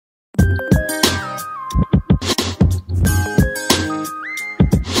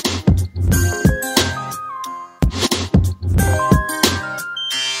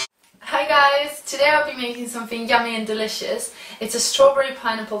something yummy and delicious. It's a strawberry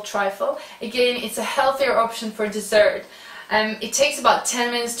pineapple trifle. Again, it's a healthier option for dessert. It takes about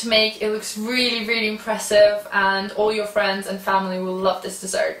 10 minutes to make. It looks really impressive, and all your friends and family will love this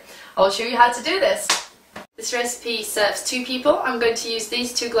dessert. I'll show you how to do this. This recipe serves 2 people. I'm going to use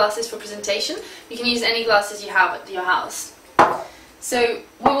these 2 glasses for presentation. You can use any glasses you have at your house. So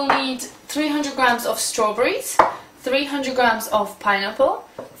we will need 300 grams of strawberries, 300 grams of pineapple,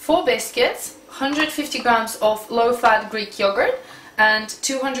 4 biscuits, 150 grams of low-fat Greek yogurt, and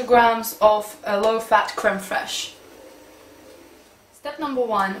 200 grams of low-fat creme fraiche. Step number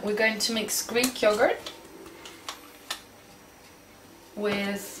 1, we're going to mix Greek yogurt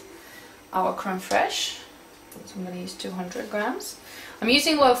with our creme fraiche. So I'm going to use 200 grams. I'm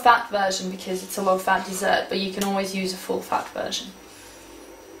using low-fat version because it's a low-fat dessert, but you can always use a full-fat version.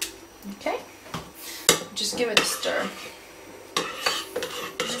 Okay, just give it a stir.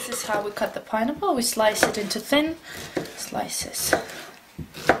 This is how we cut the pineapple. We slice it into thin slices.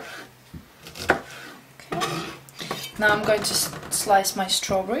 Okay. Now I'm going to slice my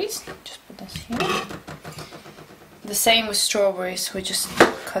strawberries. Just put this here. The same with strawberries, we just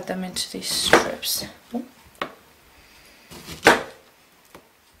cut them into these strips.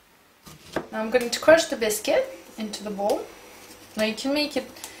 Now I'm going to crush the biscuit into the bowl. Now you can make it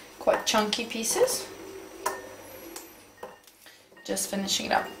quite chunky pieces. Just finishing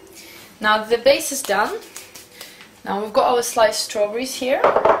it up. Now the base is done. Now we've got our sliced strawberries here.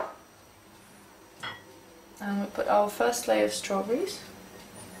 And we put our first layer of strawberries.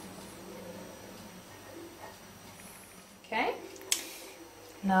 Okay.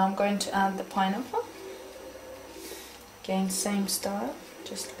 Now I'm going to add the pineapple. Again, same style,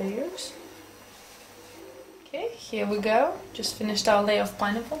 just layers. Okay, here we go. Just finished our layer of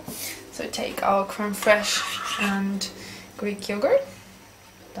pineapple. So take our creme fraiche and Greek yogurt.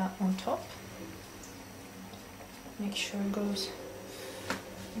 Put that on top. Make sure it goes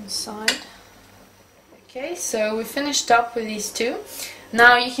inside. Okay, so we finished up with these 2.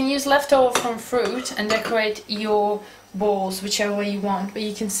 Now you can use leftover from fruit and decorate your balls whichever way you want. But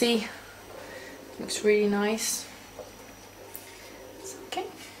you can see it looks really nice. It's okay.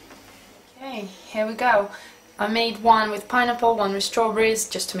 Okay, here we go. I made one with pineapple, one with strawberries,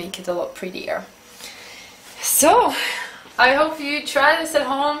 just to make it a lot prettier. So, I hope you try this at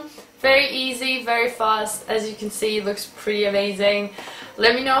home. Very easy, very fast. As you can see, it looks pretty amazing.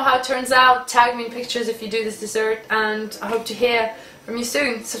 Let me know how it turns out. Tag me in pictures if you do this dessert, and I hope to hear from you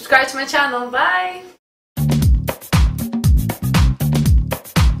soon. Subscribe to my channel. Bye!